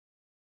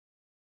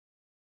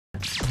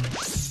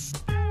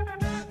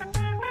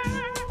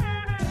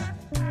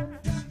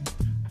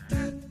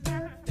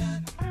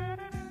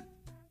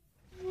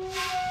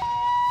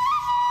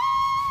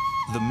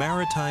the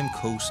maritime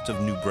coast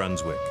of New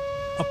Brunswick,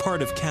 a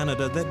part of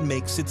Canada that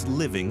makes its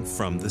living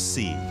from the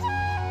sea.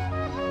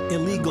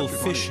 Illegal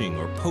fishing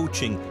or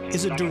poaching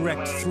is a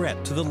direct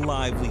threat to the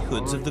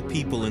livelihoods of the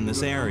people in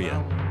this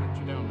area.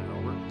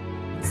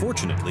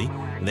 Fortunately,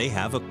 they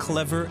have a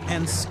clever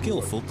and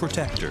skillful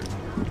protector.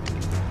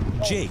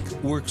 Jake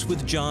works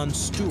with John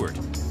Stewart,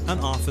 an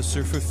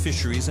officer for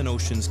Fisheries and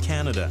Oceans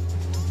Canada.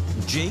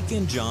 Jake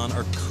and John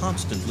are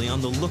constantly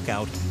on the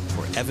lookout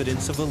for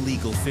evidence of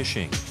illegal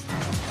fishing.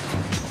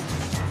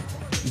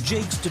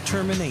 Jake's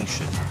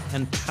determination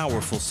and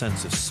powerful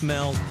sense of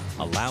smell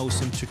allows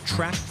him to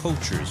track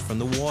poachers from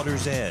the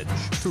water's edge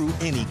through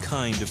any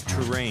kind of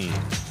terrain,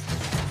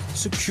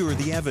 secure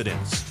the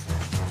evidence,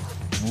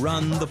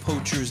 run the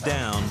poachers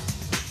down,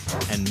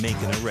 and make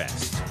an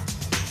arrest.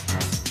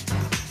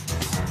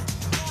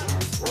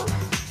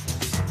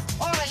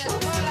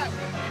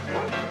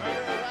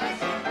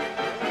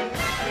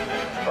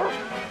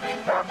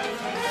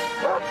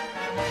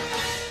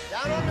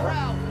 Down on the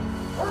route.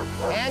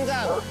 Hands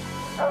up.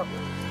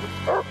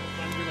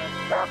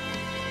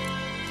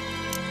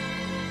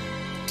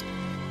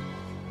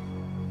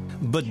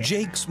 But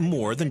Jake's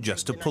more than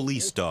just a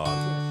police dog.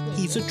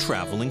 He's a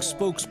traveling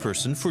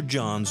spokesperson for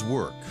John's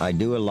work. I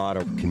do a lot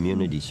of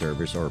community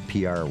service or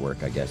PR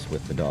work, I guess,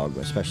 with the dog,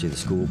 especially the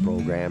school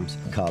programs,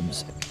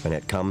 cubs. When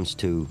it comes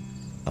to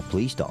a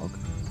police dog,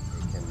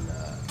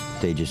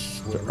 they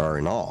just are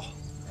in awe.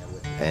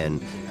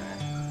 And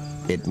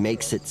it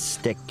makes it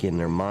stick in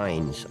their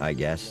minds, I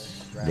guess.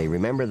 They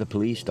remember the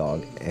police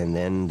dog, and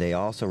then they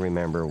also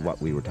remember what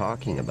we were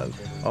talking about.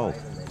 Oh,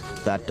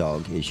 that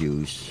dog is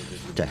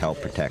used to help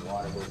protect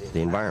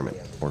the environment,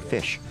 or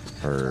fish,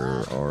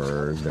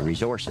 or the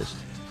resources.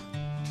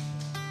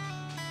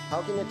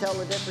 How can you tell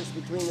the difference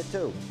between the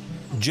two?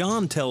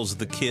 John tells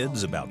the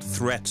kids about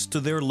threats to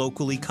their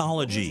local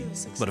ecology,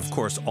 but of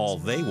course all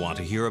they want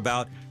to hear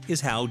about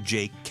is how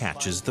Jake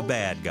catches the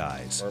bad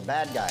guys. Or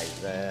bad guys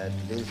that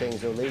do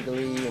things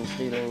illegally and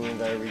stealing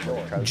the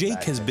resource.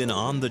 Jake has been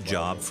on the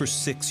job for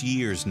 6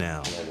 years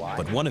now,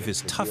 but one of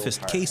his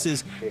toughest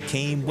cases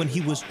came when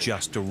he was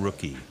just a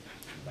rookie.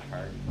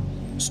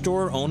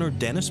 Store owner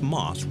Dennis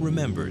Moss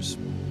remembers.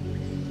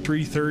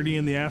 3:30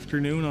 in the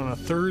afternoon on a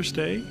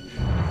Thursday,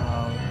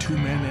 two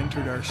men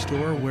entered our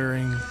store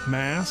wearing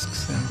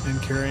masks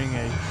and carrying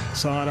a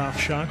sawed-off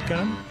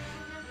shotgun.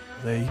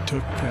 They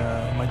took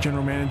my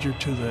general manager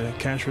to the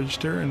cash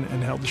register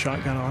and held the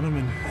shotgun on him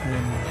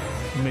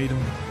and made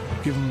him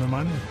give him the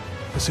money.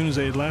 As soon as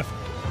they had left,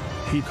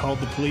 he called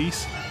the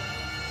police.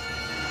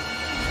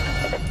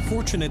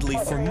 Fortunately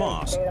for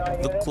Moss,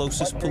 the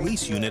closest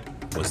police unit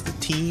was the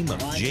team of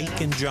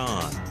Jake and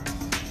John.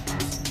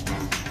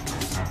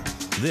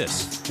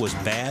 This was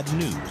bad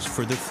news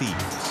for the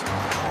thieves.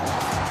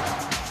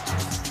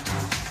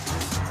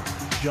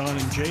 John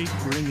and Jake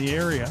were in the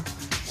area,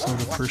 so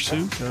the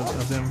pursuit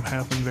of them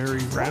happened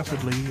very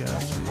rapidly.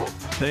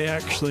 They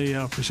actually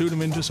pursued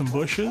them into some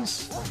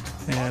bushes,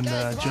 and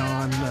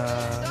John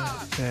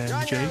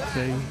and Jake,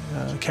 they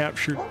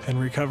captured and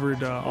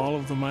recovered all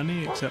of the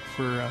money except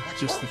for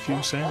just a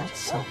few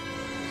cents.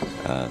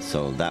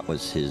 So that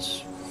was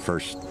his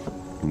first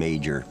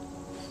major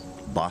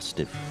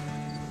bust, if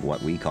what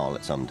we call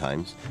it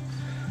sometimes,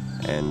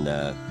 and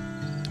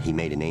he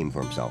made a name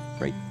for himself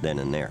right then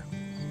and there.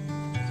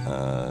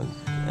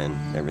 And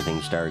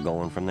everything started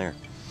going from there.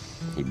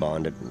 He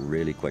bonded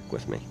really quick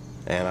with me,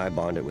 and I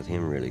bonded with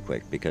him really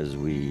quick because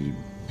we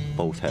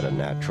both had a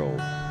natural,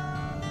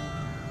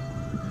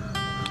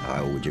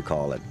 how would you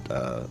call it,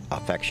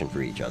 affection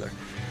for each other.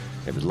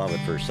 It was love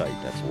at first sight.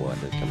 That's what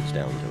it comes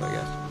down to, I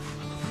guess.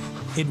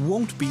 It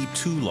won't be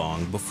too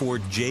long before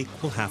Jake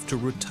will have to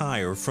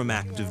retire from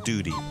active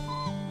duty.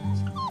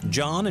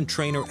 John and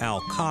trainer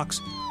Al Cox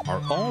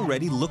are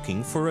already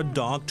looking for a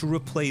dog to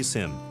replace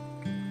him.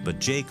 But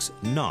Jake's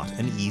not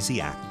an easy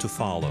act to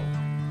follow.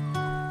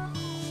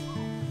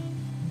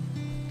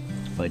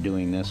 By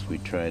doing this, we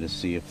try to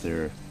see if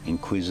they're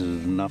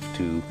inquisitive enough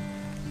to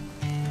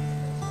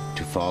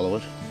follow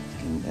it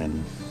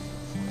and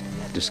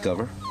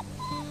discover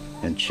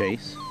and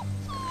chase.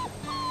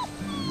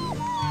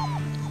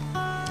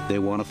 They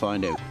want to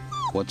find out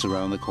what's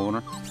around the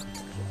corner.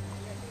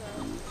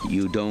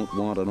 You don't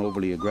want an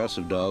overly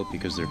aggressive dog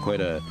because they're quite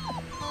a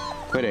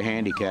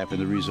handicap in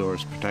the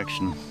resource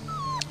protection,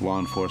 law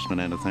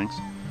enforcement end of things.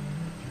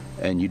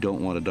 And you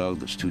don't want a dog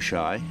that's too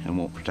shy and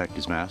won't protect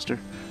his master.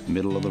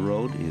 Middle of the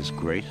road is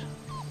great.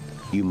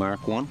 You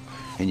mark one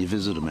and you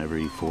visit him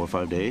every 4 or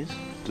 5 days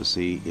to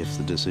see if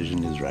the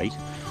decision is right.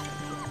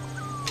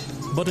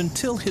 But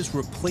until his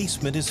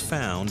replacement is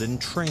found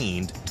and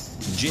trained,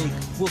 Jake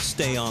will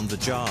stay on the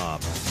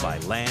job by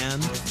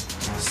land,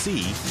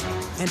 sea,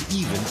 and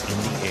even in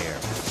the air.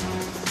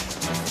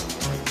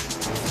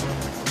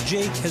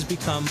 Jake has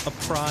become a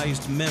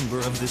prized member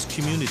of this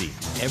community.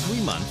 Every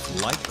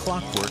month, like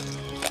clockwork,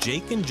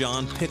 Jake and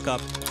John pick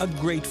up a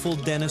grateful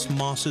Dennis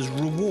Moss's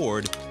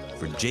reward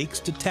for Jake's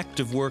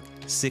detective work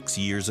 6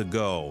 years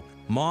ago.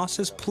 Moss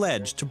has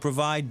pledged to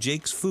provide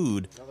Jake's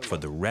food for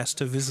the rest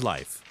of his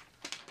life.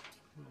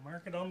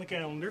 Mark it on the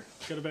calendar.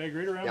 Got a bag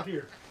right around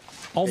here.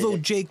 Although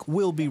Jake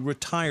will be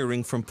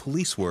retiring from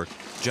police work,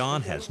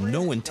 John has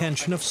no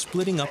intention of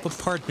splitting up a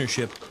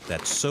partnership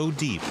that's so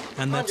deep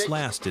and that's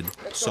lasted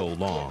so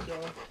long.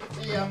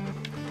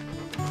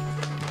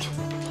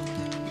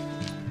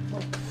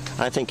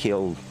 I think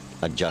he'll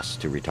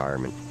adjust to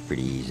retirement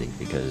pretty easy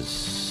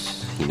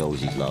because he knows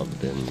he's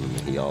loved,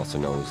 and he also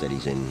knows that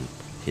he's in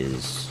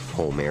his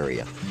home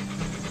area.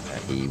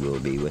 He will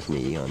be with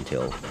me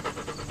until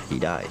he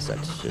dies.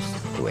 That's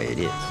just the way it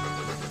is.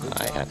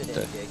 I have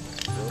to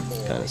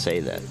kind of say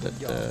that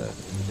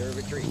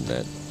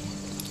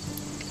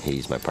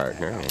he's my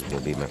partner and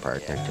he'll be my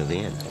partner till the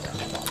end.